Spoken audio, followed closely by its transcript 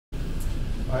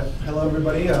All right. Hello,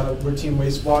 everybody. We're Team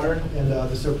Wastewater, and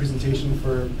this is our presentation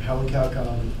for Howling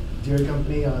Dairy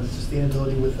Company on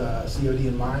sustainability with COD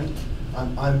in mind.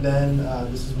 I'm Ben.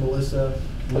 This is Melissa,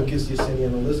 Lucas, Yesenia,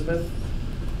 and Elizabeth,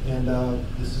 and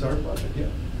this is our project. Yeah.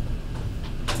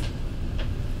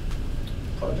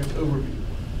 Project overview.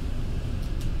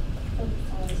 Oh,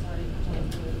 sorry.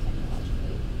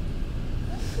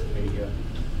 There you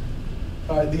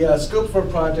go. The scope for our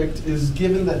project is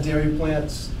given that dairy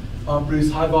plants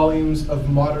produce high volumes of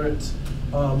moderate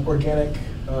organic.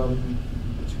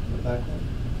 Back one.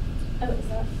 Oh, is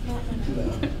that not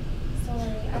No. Sorry,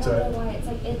 That's I don't all right. know why it's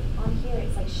like on here.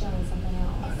 It's like showing something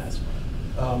else. That's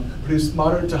fine. Produce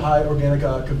moderate to high organic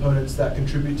components that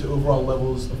contribute to overall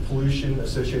levels of pollution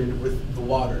associated with the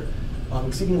water.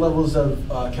 Exceeding levels of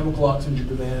chemical oxygen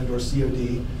demand, or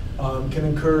COD, can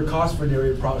incur costs for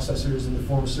dairy processors in the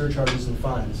form of surcharges and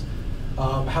fines.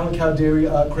 Howling Cow Dairy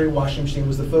crate washing machine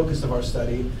was the focus of our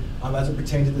study as it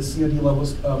pertained to the COD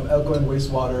levels of outgoing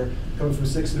wastewater coming from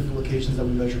 6 different locations that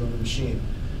we measured on the machine.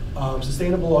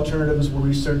 Sustainable alternatives were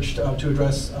researched to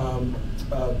address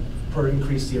per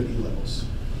increased COD levels.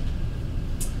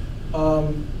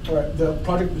 All right, the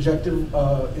project objective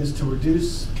is to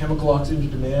reduce chemical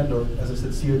oxygen demand, or as I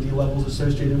said, COD levels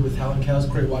associated with Howling Cow's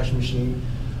crate washing machine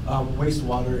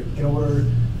wastewater in order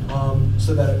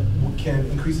so that it can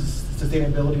increase the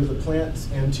sustainability of the plant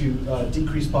and to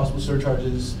decrease possible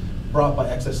surcharges brought by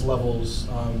excess levels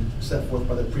set forth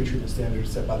by the pretreatment standards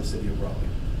set by the City of Raleigh.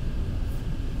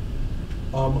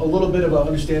 A little bit about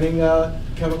understanding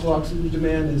chemical oxygen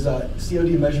demand is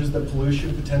COD measures the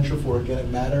pollution potential for organic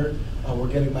matter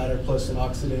plus an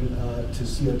oxidant to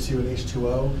CO2 and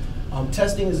H2O.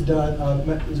 Testing is done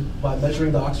by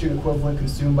measuring the oxygen equivalent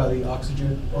consumed by the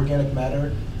organic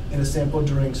matter in a sample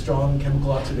during strong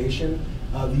chemical oxidation.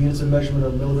 The units of measurement are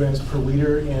milligrams per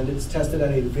liter, and it's tested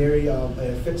at a very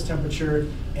a fixed temperature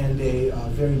and a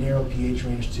very narrow pH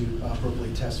range to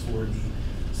appropriately test for the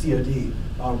COD.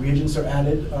 Reagents are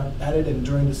added, and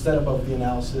during the setup of the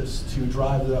analysis to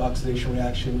drive the oxidation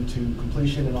reaction to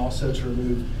completion and also to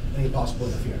remove any possible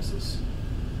interferences.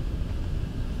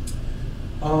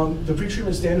 The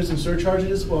pretreatment standards and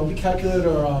surcharges, well, we calculated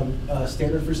our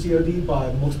standard for COD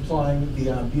by multiplying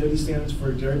the BOD standards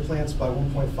for dairy plants by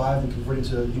 1.5 and converting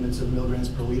to units of milligrams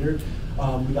per liter.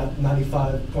 We got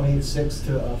 95.86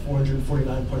 to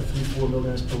 449.34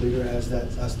 milligrams per liter as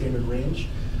that standard range.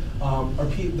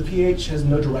 The pH has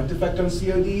no direct effect on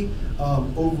COD.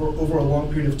 Over a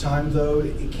long period of time, though,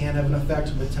 it can have an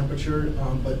effect with temperature,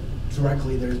 but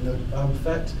directly there's no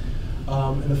effect.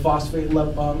 And the phosphate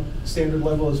standard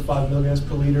level is 5 milligrams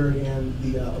per liter, and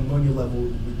the ammonia level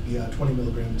would be 20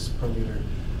 milligrams per liter.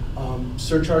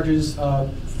 Surcharges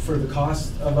for the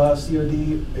cost of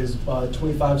COD is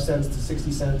 25 cents to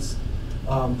 60 cents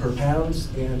per pound,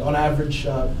 and on average,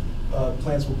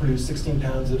 plants will produce 16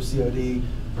 pounds of COD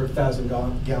per 1,000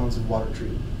 gallons of water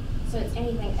treated. So it's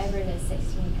anything over the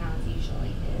 16 pounds usually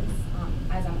is,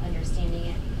 as I'm understanding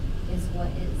it, is what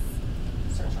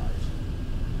is surcharged.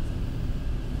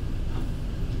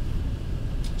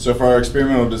 So for our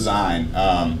experimental design,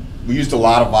 we used a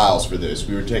lot of vials for this.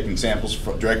 We were taking samples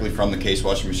directly from the case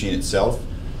washing machine itself.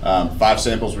 5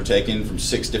 samples were taken from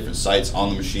 6 different sites on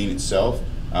the machine itself.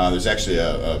 There's actually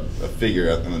a figure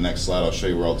on the next slide. I'll show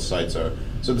you where all the sites are.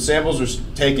 So the samples were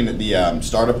taken at the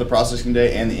start of the processing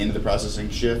day and the end of the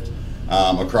processing shift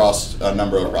across a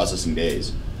number of processing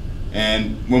days.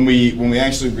 And when we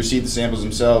actually received the samples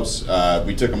themselves,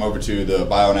 we took them over to the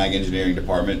Bio and Ag Engineering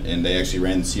department, and they actually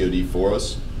ran the COD for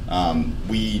us.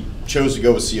 We chose to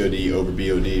go with COD over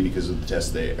BOD because of the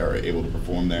tests they are able to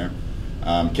perform there.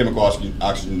 Chemical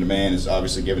oxygen demand is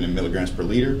obviously given in milligrams per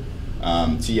liter.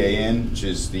 TAN, which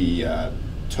is the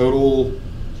total.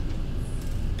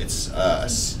 It's It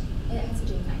has to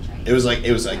do with nitrite.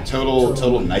 It was like total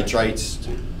nitrites,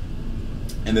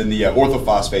 and then the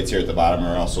orthophosphates here at the bottom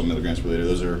are also milligrams per liter.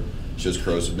 Those are shows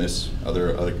corrosiveness,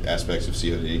 other aspects of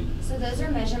COD. So those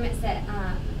are measurements that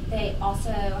they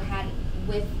also had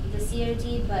with the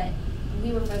COD, but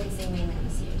we were focusing mainly on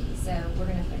the COD, so we're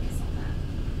going to focus on that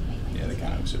mainly. Yeah, they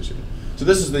kind of associated. So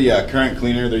this is the current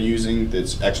cleaner they're using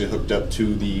that's actually hooked up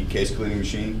to the case cleaning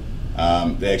machine.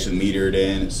 They actually meter it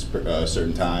in at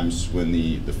certain times when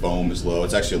the foam is low.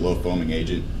 It's actually a low foaming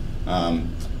agent.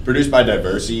 Produced by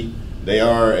Diversey. They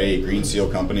are a Green Seal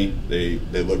company. They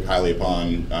look highly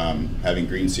upon having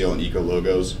Green Seal and Eco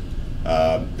logos.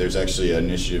 There's actually an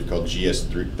initiative called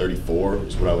GS34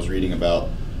 is what I was reading about,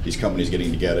 these companies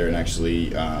getting together and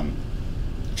actually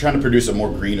trying to produce a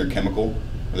more greener chemical.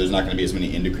 There's not going to be as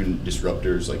many endocrine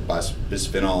disruptors like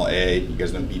bisphenol A. You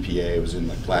guys know BPA was in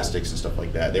like plastics and stuff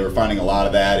like that. They were finding a lot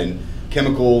of that, and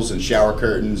chemicals and shower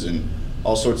curtains and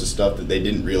all sorts of stuff that they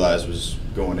didn't realize was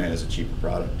going in as a cheaper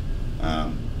product.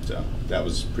 So that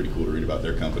was pretty cool to read about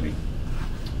their company.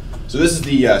 So this is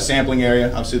the sampling area,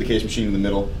 obviously the case machine in the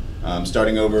middle.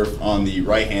 Starting over on the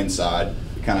right-hand side,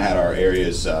 we kind of had our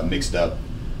areas mixed up,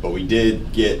 but we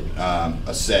did get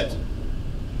a set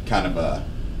kind of a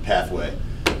pathway.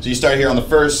 So you start here on the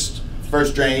first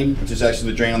drain, which is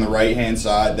actually the drain on the right-hand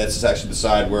side. That's actually the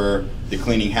side where the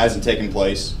cleaning hasn't taken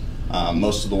place.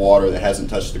 Most of the water that hasn't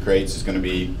touched the crates is going to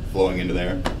be flowing into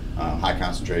there, high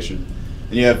concentration.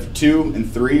 And you have 2 and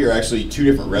 3 are actually 2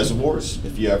 different reservoirs.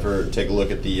 If you ever take a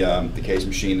look at the case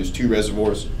machine, there's 2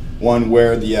 reservoirs. One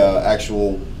where the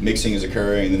actual mixing is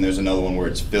occurring, and then there's another one where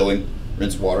it's filling,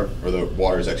 rinse water, or the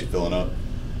water is actually filling up.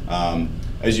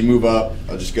 As you move up,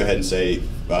 I'll just go ahead and say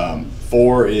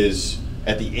 4 is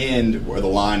at the end where the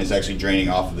line is actually draining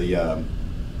off of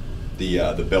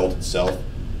the belt itself.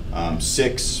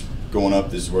 6 going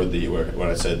up is where what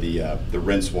I said, the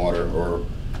rinse water or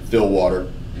fill water.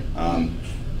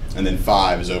 And then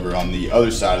 5 is over on the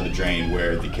other side of the drain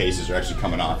where the cases are actually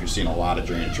coming off. You're seeing a lot of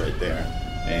drainage right there.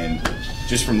 And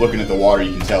just from looking at the water,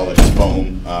 you can tell that it's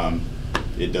foam.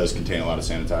 It does contain a lot of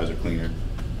sanitizer cleaner.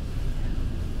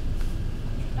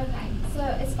 Okay, so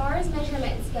as far as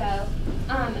measurements go,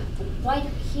 like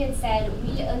he had said,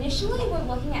 we initially were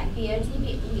looking at BOD,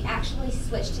 but we actually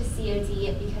switched to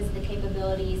COD because of the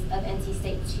capabilities of NC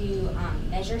State to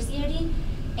measure COD.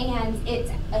 And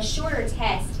it's a shorter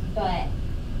test, but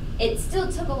it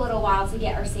still took a little while to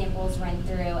get our samples run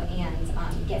through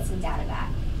and get some data back.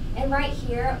 And right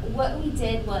here, what we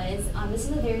did was, this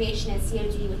is a variation in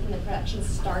COD within the production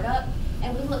startup,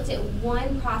 and we looked at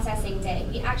 1 processing day.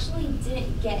 We actually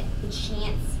didn't get the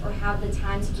chance or have the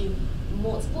time to do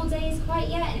multiple days quite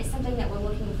yet, and it's something that we're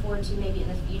looking forward to maybe in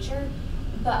the future.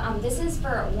 But this is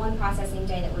for 1 processing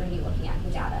day that we're gonna be looking at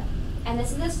the data. And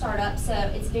this is a startup, so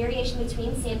it's variation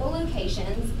between sample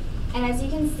locations. And as you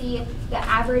can see, the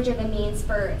average or the means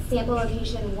for sample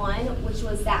location 1, which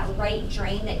was that right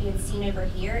drain that you had seen over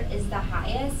here, is the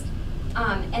highest.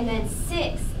 And then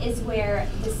 6 is where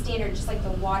the standard, just like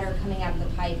the water coming out of the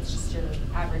pipe, it's just your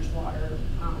average water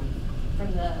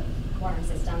from the water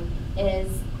system, is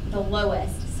the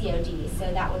lowest COD.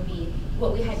 So that would be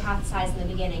what we hypothesized in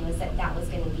the beginning, was that that was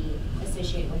going to be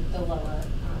associated with the lower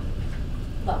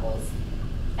levels.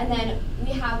 And then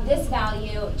we have this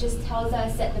value just tells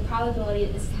us that the probability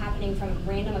that this is happening from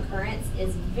random occurrence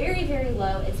is very, very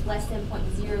low. It's less than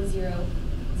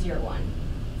 0.0001.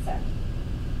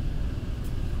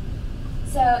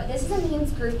 So this is a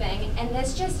means grouping, and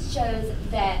this just shows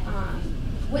that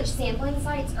which sampling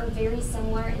sites are very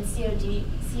similar in COD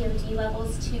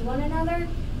levels to one another.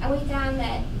 And we found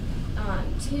that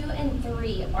 2 and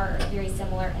 3 are very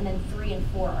similar, and then 3 and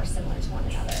 4 are similar to one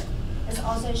another. This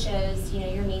also shows,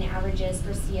 your mean averages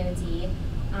for COD.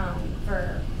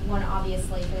 For 1,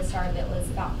 obviously, for the startup, it was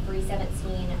about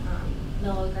 317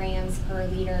 milligrams per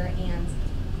liter, and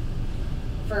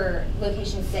for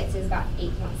location 6 is about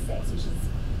 8.6, which is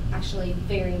actually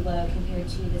very low compared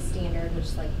to the standard,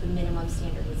 which like the minimum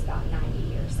standard is about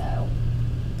 90 or so.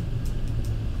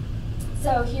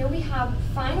 So here we have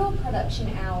final production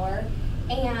hour,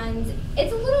 and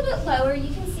it's a little bit lower.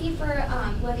 You can see for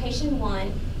location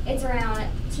 1, it's around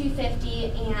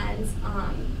 250, and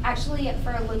actually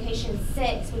for location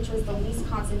 6, which was the least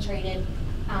concentrated,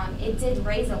 it did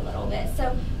raise a little bit.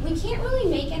 So we can't really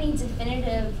make any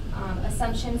definitive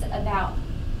assumptions about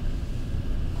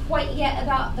quite yet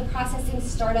about the processing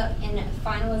startup and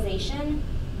finalization,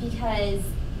 because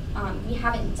we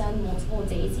haven't done multiple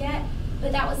days yet.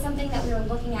 But that was something that we were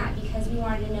looking at because we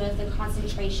wanted to know if the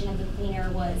concentration of the cleaner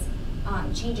was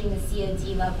changing the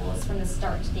COD levels from the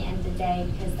start to the end of the day,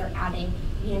 because they're adding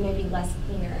maybe less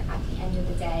cleaner at the end of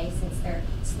the day since they're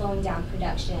slowing down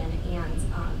production, and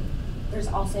there's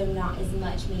also not as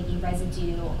much maybe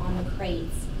residue on the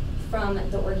crates from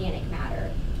the organic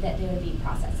matter that they would be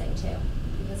processing too,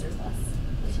 because there's less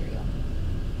material.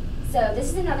 So this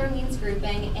is another means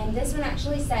grouping, and this one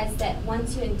actually says that 1,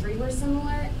 2, and 3 were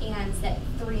similar, and that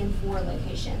 3 and 4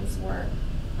 locations were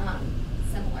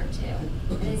similar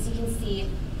too. And as you can see,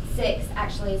 6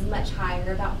 actually is much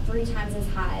higher, about 3 times as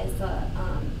high as the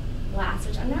last,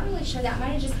 which I'm not really sure. That might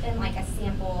have just been like a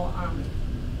sample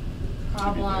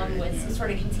problem with some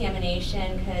sort of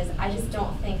contamination, because I just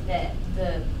don't think that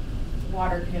the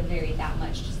water could have varied that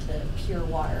much, just the pure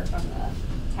water from the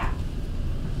tap.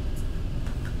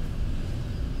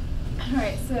 All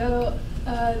right, so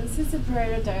this is a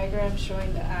Pareto diagram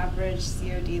showing the average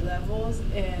COD levels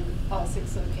in all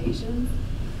 6 locations.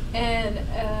 And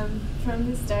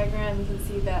from this diagram, you can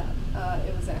see that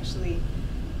it was actually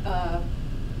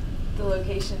the the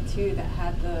location 2 that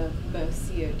had the most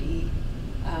COD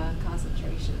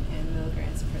concentration in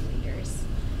milligrams per liters.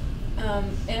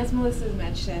 And as Melissa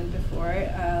mentioned before,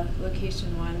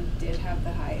 location 1 did have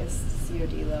the highest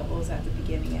COD levels at the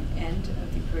beginning and end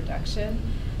of the production,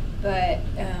 but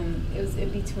it was in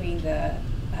between the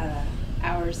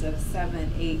hours of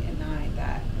 7, 8, and 9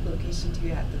 that location 2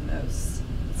 had the most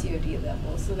COD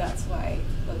levels. So that's why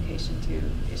location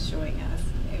 2 is showing us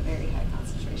a very high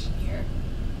concentration here.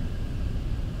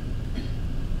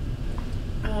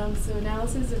 So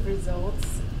analysis of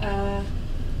results.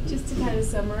 Just to kind of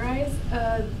summarize,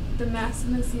 the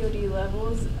maximum COD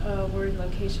levels were in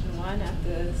location 1 at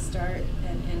the start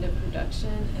and end of production,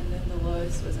 and then the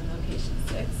lowest was in location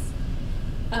 6.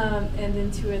 And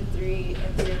then 2 and 3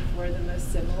 and 3 and 4 are the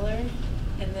most similar.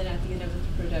 And then at the end of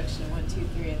the production, 1, 2,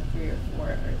 3, and 3 or 4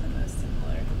 are the most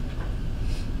similar.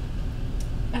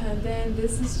 And then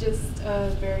this is just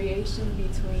a variation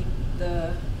between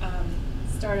the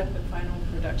startup and final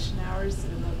production hours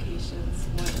in locations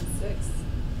 1 and 6.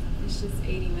 It's just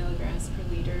 80 milligrams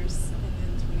per liters and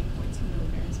then 20.2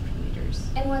 milligrams per liters.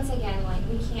 And once again, like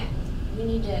we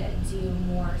need to do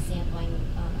more sampling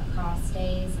across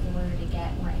days in order to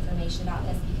get more information about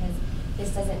this, because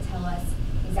this doesn't tell us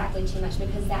exactly too much,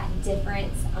 because that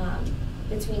difference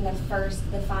between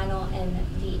the final and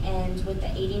the end with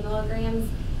the 80 milligrams,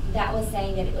 that was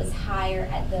saying that it was higher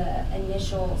at the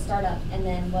initial startup and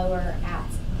then lower at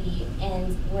the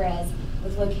end, whereas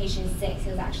with location 6, it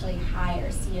was actually higher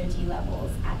COD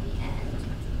levels at the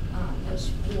end, which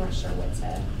we weren't sure what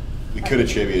to. We could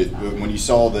attribute it when you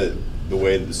saw the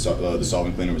way that the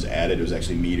solvent cleaner was added. It was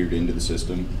actually metered into the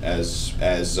system as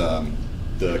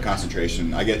the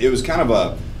concentration. I guess it was kind of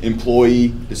a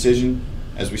employee decision,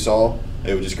 as we saw.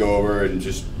 They would just go over and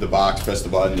just the box, press the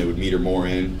button, it would meter more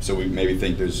in. So we maybe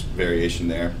think there's variation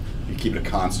there. If you keep it a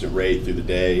constant rate through the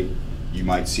day, you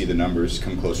might see the numbers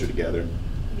come closer together.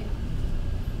 Yeah.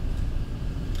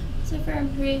 So for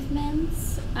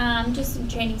improvements, just some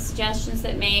training suggestions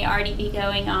that may already be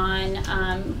going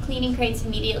on. Cleaning crates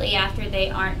immediately after they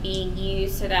aren't being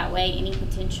used, so that way any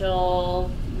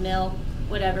potential milk,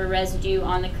 whatever residue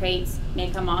on the crates may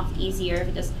come off easier if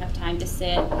it doesn't have time to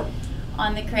sit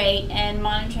on the crate. And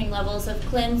monitoring levels of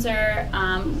cleanser.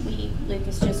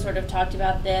 Lucas just sort of talked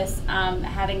about this,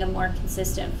 having a more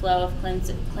consistent flow of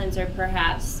cleanser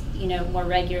perhaps, more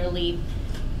regularly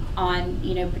on,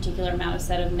 particular amount of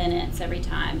set of minutes every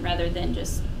time rather than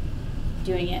just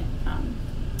doing it.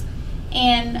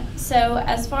 And so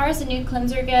as far as the new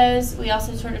cleanser goes, we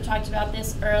also sort of talked about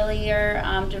this earlier.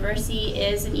 Diversity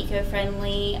is an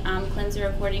eco-friendly cleanser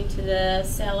according to the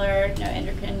seller, no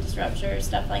endocrine disruptors,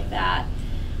 stuff like that.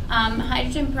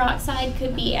 Hydrogen peroxide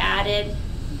could be added,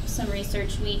 some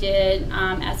research we did,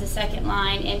 as a second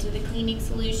line into the cleaning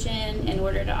solution in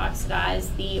order to oxidize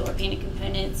the organic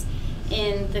components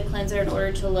in the cleanser in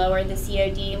order to lower the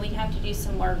COD. And we'd have to do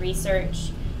some more research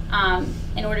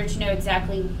in order to know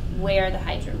exactly where the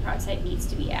hydrogen peroxide needs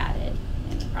to be added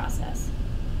in the process.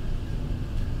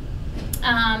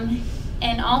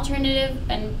 An alternative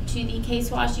to the case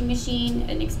washing machine,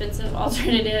 an expensive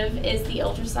alternative, is the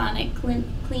ultrasonic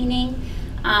cleaning.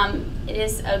 It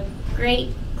is a great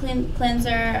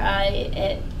cleanser.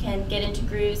 It can get into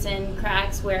grooves and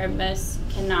cracks where most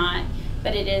cannot,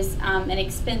 but it is an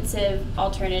expensive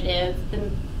alternative. The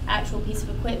actual piece of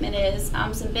equipment is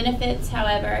some benefits,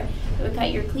 however, it would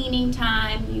cut your cleaning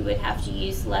time. You would have to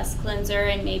use less cleanser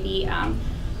and maybe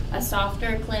a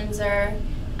softer cleanser.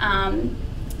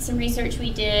 Some research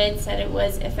we did said it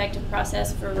was an effective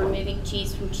process for removing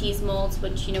cheese from cheese molds,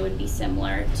 which would be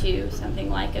similar to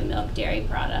something like a milk dairy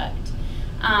product.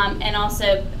 And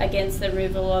also against the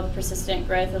removal of persistent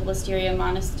growth of Listeria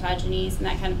monocytogenes, and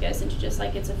that kind of goes into just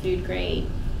like it's a food grade,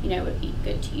 would be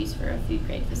good to use for a food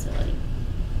grade facility.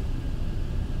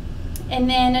 And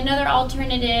then another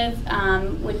alternative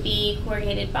would be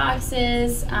corrugated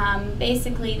boxes.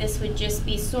 Basically, this would just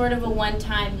be sort of a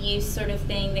one-time use sort of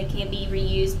thing that can be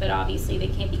reused, but obviously they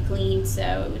can't be cleaned,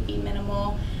 so it would be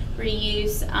minimal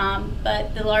reuse.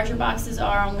 But the larger boxes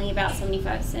are only about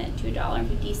 75 cents to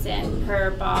 $1.50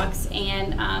 per box,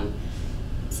 and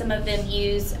some of them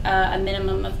use a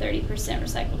minimum of 30%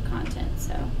 recycled content.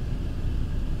 So.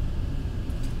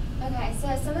 Okay, so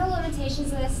some of the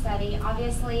limitations of this study,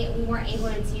 obviously we weren't able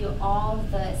to do all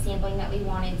of the sampling that we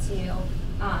wanted to,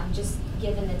 just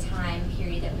given the time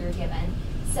period that we were given.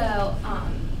 So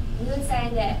we would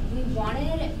say that we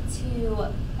wanted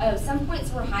to, some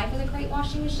points were high for the crate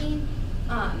washing machine,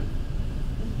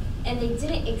 and they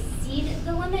didn't exceed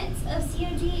the limits of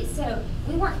COD, so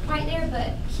we weren't quite there,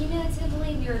 but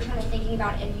cumulatively we were kind of thinking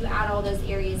about if you add all those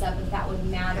areas up, if that would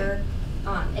matter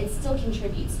it still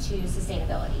contributes to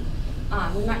sustainability.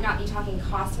 We might not be talking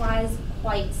cost-wise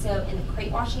quite so in the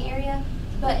crate washing area,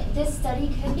 but this study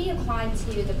could be applied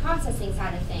to the processing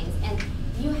side of things. And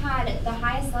you had, the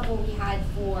highest level we had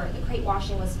for the crate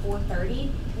washing was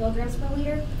 430 milligrams per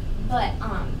liter, but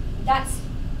that's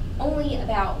only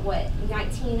about, what,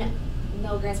 19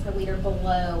 milligrams per liter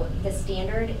below the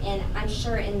standard, and I'm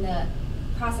sure in the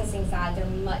processing side they're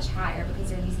much higher because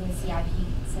they're using the CIP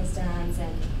systems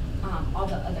and all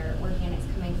the other organics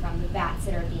coming from the vats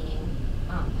that are being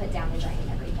put down the drain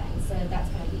and everything. So that's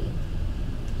going to be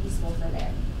useful for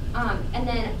there. And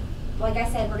then, like I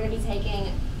said, we're going to be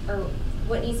taking, or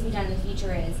what needs to be done in the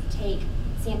future is take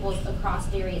samples across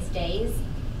various days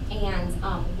and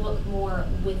look more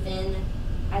within,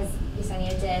 as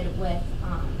Yesenia did with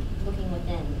looking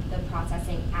within the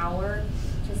processing hour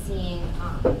to seeing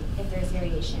if there's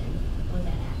variation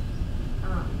within it,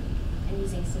 and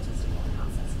using statistical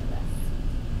analysis for this.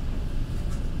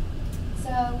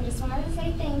 So we just wanted to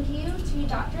say thank you to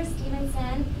Dr.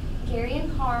 Stevenson, Gary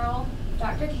and Carl,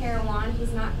 Dr. Carawan,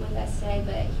 who's not with us today,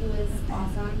 but he was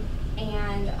awesome,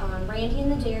 and Randy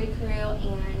and the dairy crew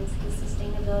and the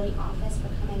sustainability office for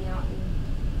coming out and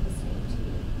listening to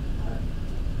our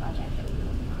project that we're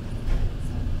working on.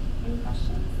 So, any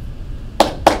questions?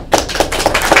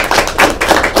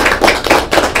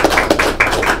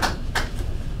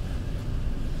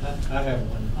 I have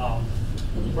one.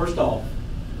 First off,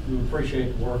 we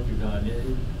appreciate the work you've done.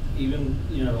 Even,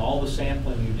 you know, all the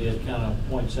sampling you did kind of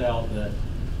points out that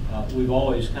we've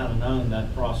always kind of known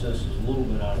that process is a little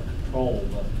bit out of control,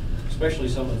 but especially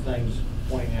some of the things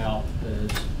pointing out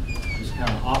this kind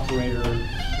of operator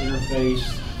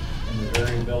interface and the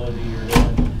variability you're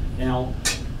doing. Now,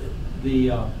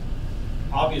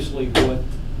 obviously what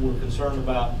we're concerned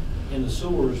about in the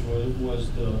sewers was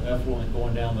the effluent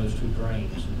going down those two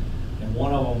drains. And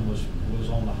one of them was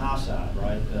on the high side,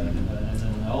 right? And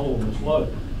then the other one was low.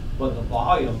 But the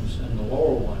volumes in the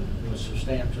lower one was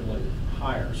substantially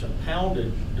higher. So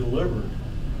poundage delivered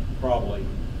probably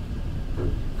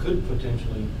could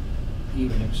potentially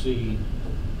even exceed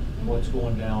what's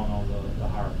going down on the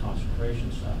higher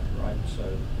concentration side, right?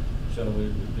 So it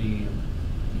would be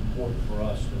important for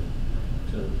us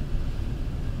to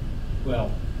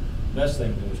well, best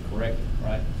thing to do is correct it,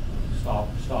 right? Stop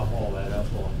all that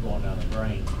effluent going down the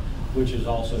drain, which is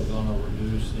also going to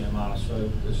reduce the amount of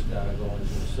soap that's got to go into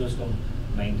the system,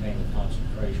 maintain the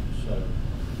concentration. So,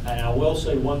 and I will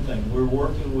say one thing: we're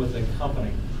working with a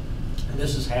company, and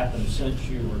this has happened since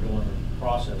you were doing the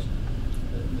process.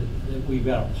 That we've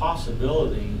got a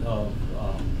possibility of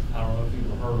I don't know if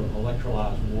you've heard of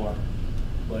electrolyzed water,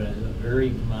 but it's a very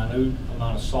minute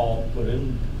amount of salt put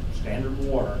in standard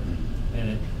water, and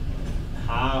it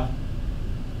high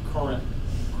current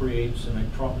creates an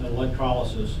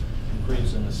electrolysis and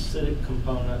creates an acidic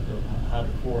component of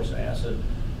hydrochloric acid,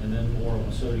 and then more of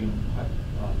a sodium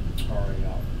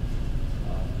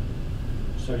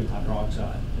sodium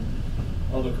hydroxide,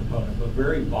 other component, but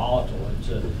very volatile.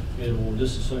 It will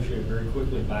disassociate very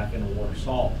quickly back into water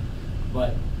salt.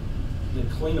 But the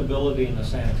cleanability and the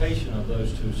sanitation of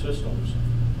those two systems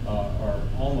are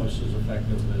almost as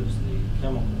effective as the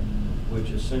chemical, which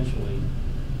essentially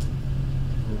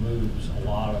removes a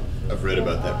lot of... I've read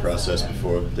about that process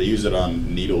before. They use it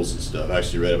on needles and stuff. I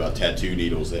actually read about tattoo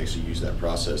needles. They actually use that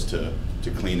process to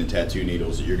clean the tattoo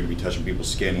needles that you're going to be touching people's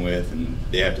skin with, and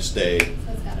they have to stay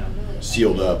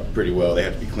sealed up pretty well. They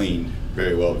have to be cleaned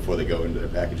very well before they go into their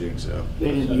packaging. So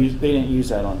they didn't use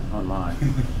that on mine.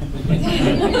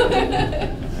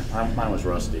 Mine was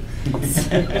rusty.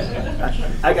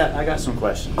 I got some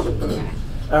questions.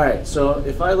 All right, so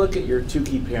if I look at your two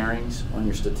key pairings on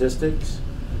your statistics,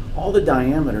 all the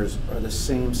diameters are the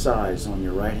same size on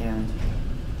your right hand.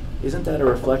 Isn't that a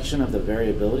reflection of the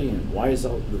variability? And why is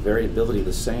all the variability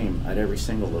the same at every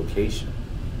single location?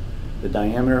 The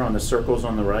diameter on the circles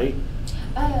on the right?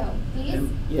 Oh, these?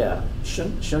 Yeah,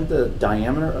 shouldn't the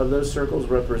diameter of those circles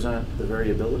represent the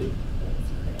variability?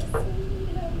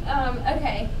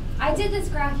 Okay, I did this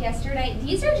graph yesterday.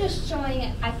 These are just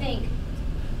showing, I think,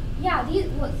 yeah, these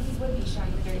would be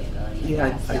showing the variability.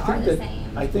 Yeah, they are the same.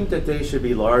 I think that they should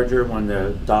be larger when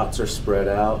the dots are spread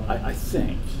out. I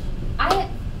think. I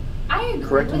agree.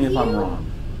 Correct me if I'm you.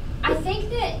 wrong. I think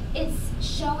that it's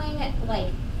showing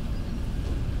like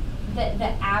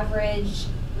the average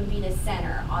would be the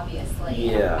center,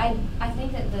 obviously. Yeah. I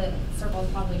think that the circles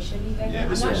probably should be bigger. Yeah, I'm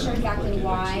this not is sure exactly complicated,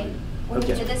 why. actually. When we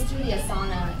did this through the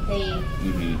Asana, they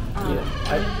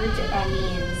grouped it by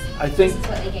means. I think this is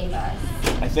what they gave us.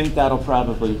 I think that'll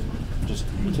probably just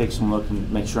take some look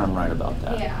and make sure I'm right about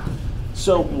that. Yeah.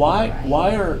 So why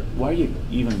are you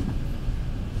even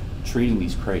treating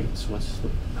these crates? What's the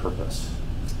purpose?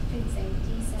 Food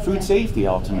safety. So Food that safety,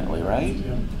 ultimately, right?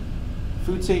 Yeah.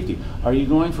 Food safety. Are you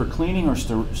going for cleaning or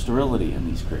sterility in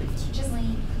these crates? Just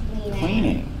cleaning.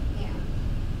 Cleaning. Yeah.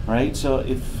 Right? So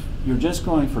if you're just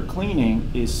going for cleaning,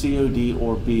 is COD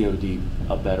or BOD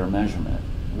a better measurement?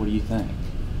 What do you think?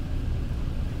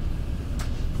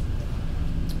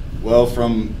 Well,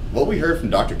 from what we heard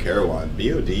from Dr. Caroline,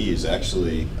 BOD is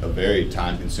actually a very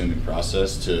time-consuming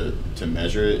process to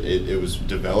measure it. It was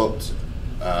developed,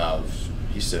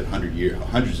 he said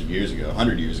hundreds of years ago,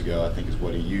 100 years ago, I think is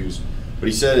what he used. But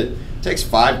he said it takes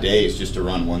 5 days just to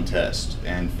run one test.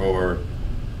 And for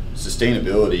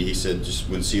sustainability, he said just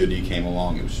when COD came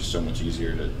along, it was just so much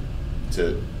easier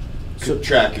to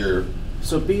track your...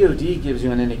 So BOD gives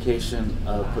you an indication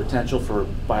of potential for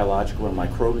biological or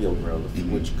microbial growth,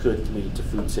 Mm-hmm. which could lead to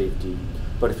food safety.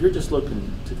 But if you're just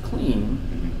looking to clean,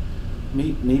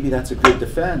 Mm-hmm. maybe that's a good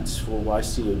defense for why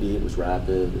COD, it was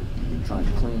rapid, you're trying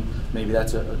to clean. Maybe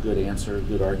that's a good answer, a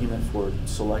good argument for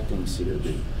selecting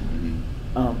COD.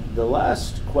 Mm-hmm. The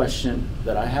last question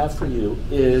that I have for you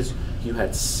is, you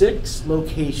had 6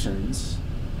 locations,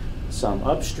 some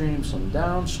upstream, some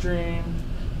downstream,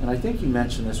 and I think you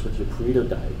mentioned this with your Pareto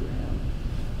diagram.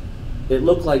 It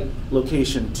looked like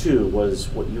location 2 was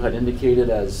what you had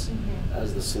indicated as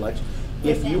the selection.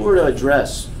 If you were to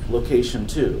address location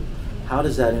 2, how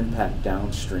does that impact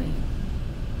downstream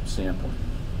sampling?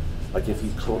 Like if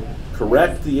you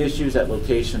correct the issues at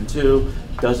location 2,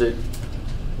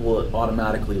 will it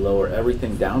automatically lower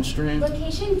everything downstream?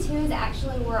 Location 2 is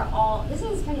actually where this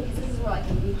is funny because this is where like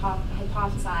we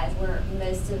hypothesize where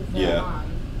most of the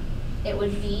it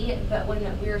would be, but when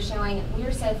we were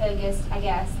so focused, I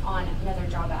guess, on another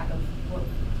drawback of what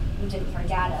we did with our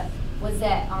data was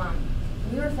that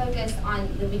we were focused on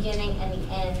the beginning and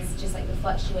the ends, just like the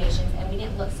fluctuations, and we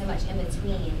didn't look so much in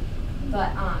between.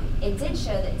 But it did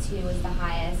show that 2 was the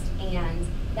highest, and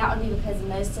that would be because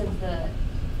most of the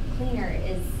cleaner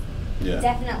is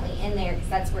definitely in there because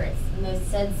that's where it's most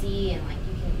sudsy and like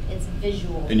it's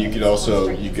visual. And you could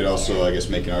also I guess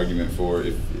make an argument for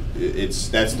if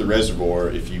that's the reservoir.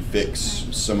 If you fix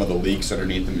some of the leaks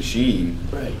underneath the machine,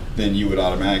 right, then you would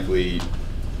automatically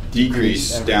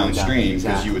decrease downstream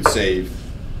because you would save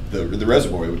the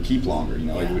reservoir. It would keep longer. You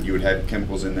know, you would have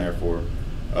chemicals in there for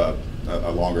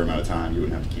a longer amount of time. You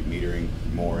wouldn't have to keep metering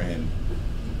more in,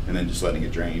 and then just letting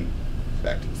it drain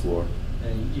back to the floor.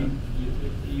 And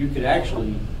you could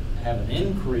actually have an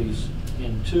increase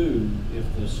in 2 if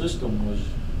the system was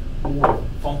more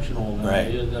functional than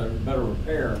it is, a better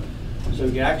repair. So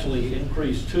you could actually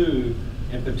increase 2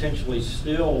 and potentially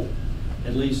still,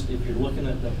 at least if you're looking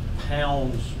at the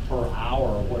pounds per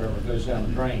hour or whatever goes down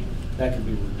the drain, that could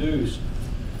be reduced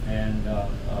and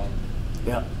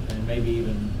maybe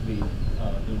even be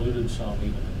diluted some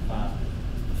even in 5.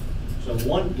 So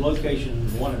one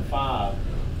location 1 and 5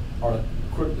 are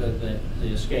the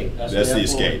escape. That's the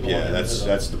escape. Yeah,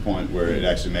 that's the point where it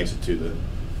actually makes it to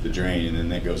the drain, and then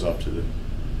that goes off to the.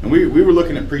 And we were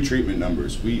looking at pre-treatment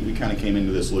numbers. We kind of came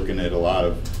into this looking at a lot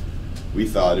of. We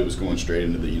thought it was going straight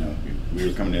into the we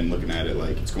were coming in looking at it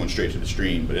like it's going straight to the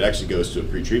stream, but it actually goes to a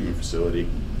pre-treatment facility.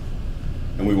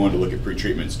 And we wanted to look at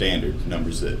pre-treatment standard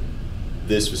numbers that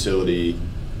this facility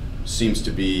seems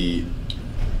to be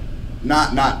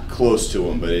not close to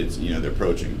them, but it's they're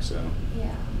approaching. So.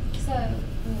 Yeah. So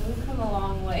we've come a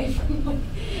long way from like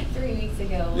 3 weeks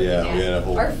ago. Yeah, we had a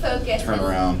whole our focus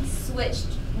turnaround. has switched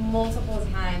multiple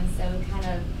times, so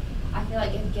I feel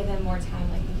like if given more time,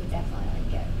 like we could definitely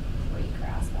like get a great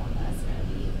grasp on this, and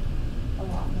it'd be a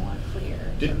lot more clear.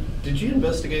 Did you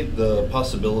investigate the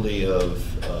possibility of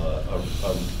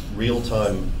a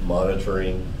real-time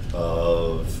monitoring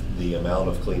of the amount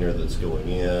of cleaner that's going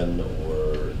in,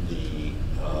 or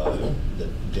the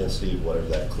density of whatever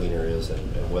that cleaner is,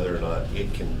 and whether or not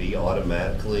it can be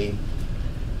automatically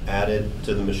added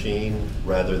to the machine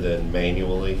rather than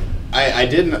manually? I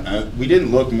didn't. We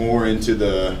didn't look more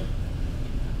into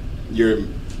you're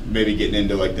maybe getting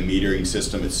into like the metering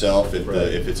system itself,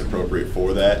 if it's appropriate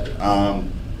for that.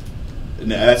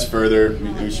 That's further.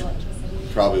 We should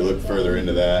probably look further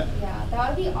into that. Yeah, that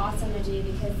would be awesome to do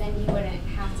because then you wouldn't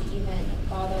have to even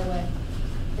bother with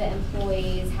the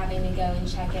employees having to go and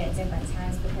check it at different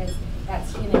times because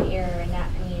that's human error, and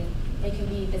they could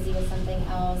be busy with something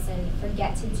else and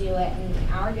forget to do it, and an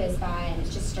hour goes by and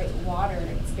it's just straight water.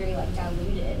 It's very like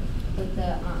diluted with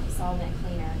the solvent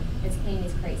cleaner. It's cleaning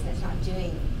these crates and it's not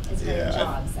doing its great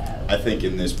job. I think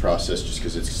in this process, just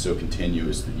because it's so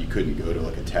continuous, that you couldn't go to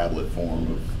like a tablet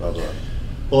form of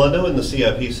Well, I know in the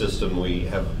CIP system we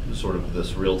have sort of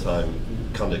this real-time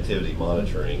conductivity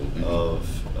monitoring of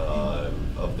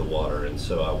the water, and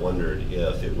so I wondered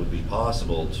if it would be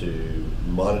possible to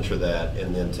monitor that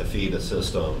and then to feed a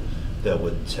system that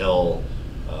would tell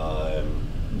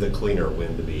the cleaner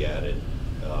when to be added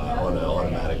on an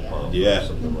automatic pump or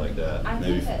something like that. I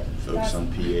Maybe think focus on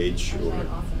pH that's or. an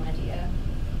awesome idea.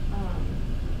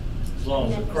 As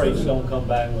long as the crates don't come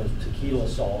back with tequila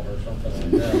salt or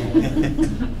something like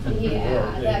that.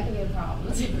 Yeah, that could be a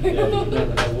problem. Yeah, you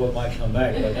never know what might come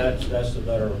back, but that's the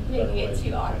better Making way. it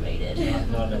too automated.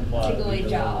 Not to apply. Take away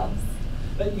jobs.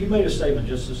 You made a statement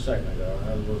just a second ago, I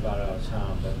know we're about out of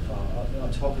time, but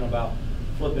I'm talking about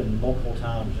flipping multiple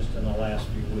times just in the last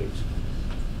few weeks.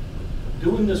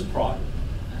 Doing this project,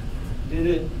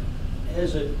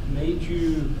 has it made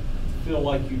you feel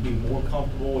like you'd be more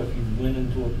comfortable if you went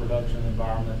into a production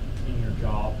environment in your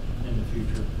job in the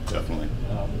future? Definitely.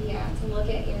 Yeah, to look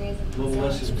at areas of A little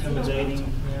less concern. intimidating, you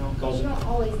know, Because because you don't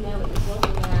always know what you're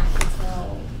looking at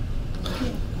until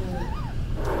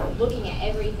you're looking at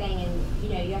everything, and you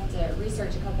have to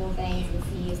research a couple of things and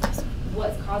see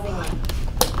what's causing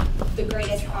the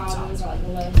greatest problems or the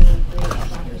low-hanging fruit, as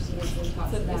Dr. Stevenson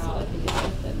talks about.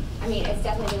 I mean, it's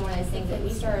definitely been one of those things that we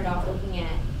started off looking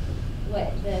at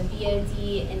what the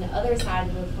BOD and the other side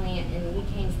of the plant, and we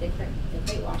came to the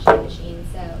crate washing machine.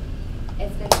 So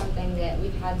it's been something that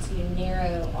we've had to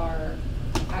narrow our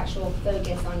actual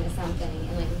focus onto something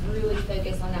and really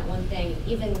focus on that one thing.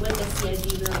 Even with the COD,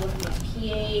 we were looking at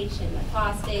pH and the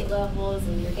phosphate levels,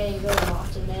 and you're getting really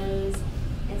lost in those.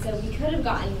 And so we could have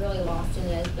gotten really lost in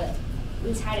those, but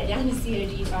we tied it down to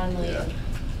COD finally. Yeah,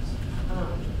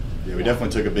 we definitely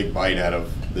took a big bite out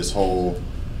of this whole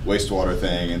wastewater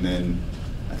thing, and then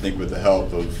I think with the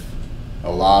help of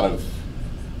a lot of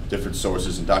different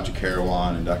sources and Dr.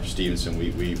 Carawan and Dr. Stevenson, we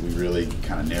really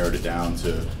kind of narrowed it down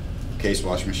to case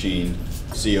wash machine,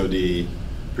 COD,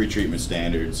 pre-treatment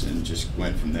standards, and just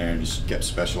went from there and just kept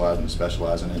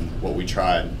specializing in what we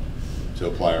tried to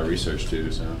apply our research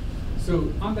to.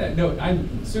 So on that note,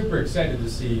 I'm super excited to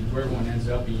see where everyone ends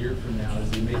up a year from now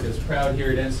as they make us proud here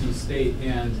at NC State.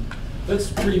 And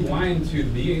let's rewind to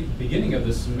the beginning of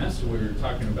the semester where we were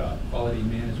talking about quality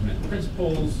management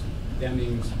principles,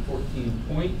 Deming's 14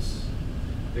 points,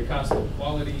 the cost of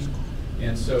quality.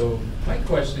 And so my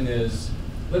question is,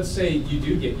 let's say you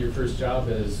do get your first job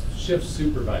as shift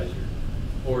supervisor,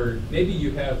 or maybe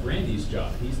you have Randy's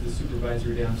job. He's the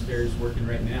supervisor downstairs working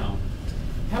right now.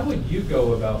 How would you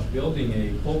go about building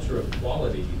a culture of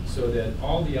quality so that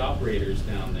all the operators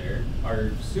down there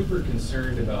are super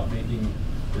concerned about making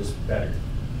this better?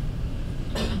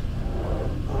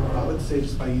 I would say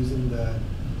just by using the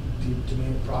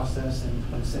demand process and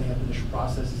setting up initial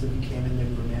processes. If you came in there,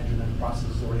 you were managing them, the process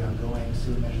is already ongoing,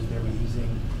 see what measures they were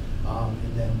using,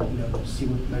 and then see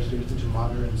what measures they're using to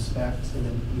monitor and inspect, and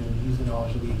then use the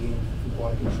knowledge that we gain from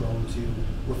quality control to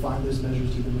refine those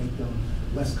measures to either make them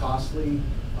less costly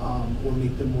or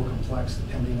make them more complex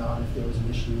depending on if there was an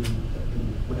issue in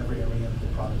whatever area of the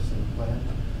processing plant.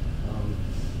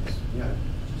 Yeah,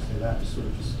 just say that, just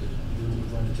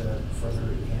we've learned to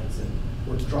further enhance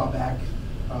or to draw back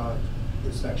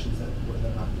inspections that were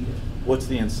not needed. What's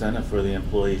the incentive for the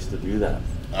employees to do that?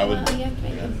 You have to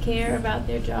make them care about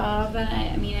their job, and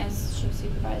I mean, as shift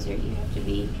supervisor, you have to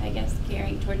be, I guess,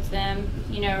 caring towards them,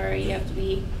 or you have to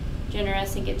be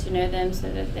generous and get to know them so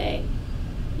that they,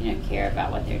 care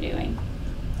about what they're doing.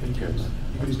 You can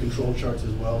use control charts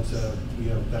as well to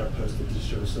that are posted to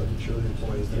show the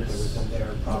employees that they're within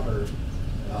their proper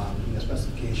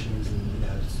specifications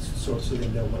and so they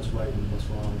know what's right and what's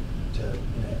wrong to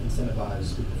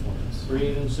incentivize good performance.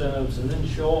 Create incentives and then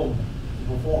show them the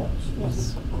performance.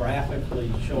 Yes.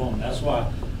 Graphically show them. That's why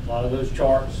a lot of those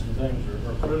charts and things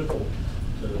are critical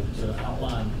to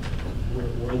outline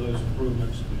where those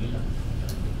improvements begin.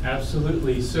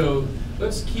 Absolutely. So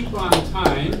let's keep on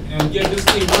time and give this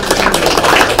team one round of applause.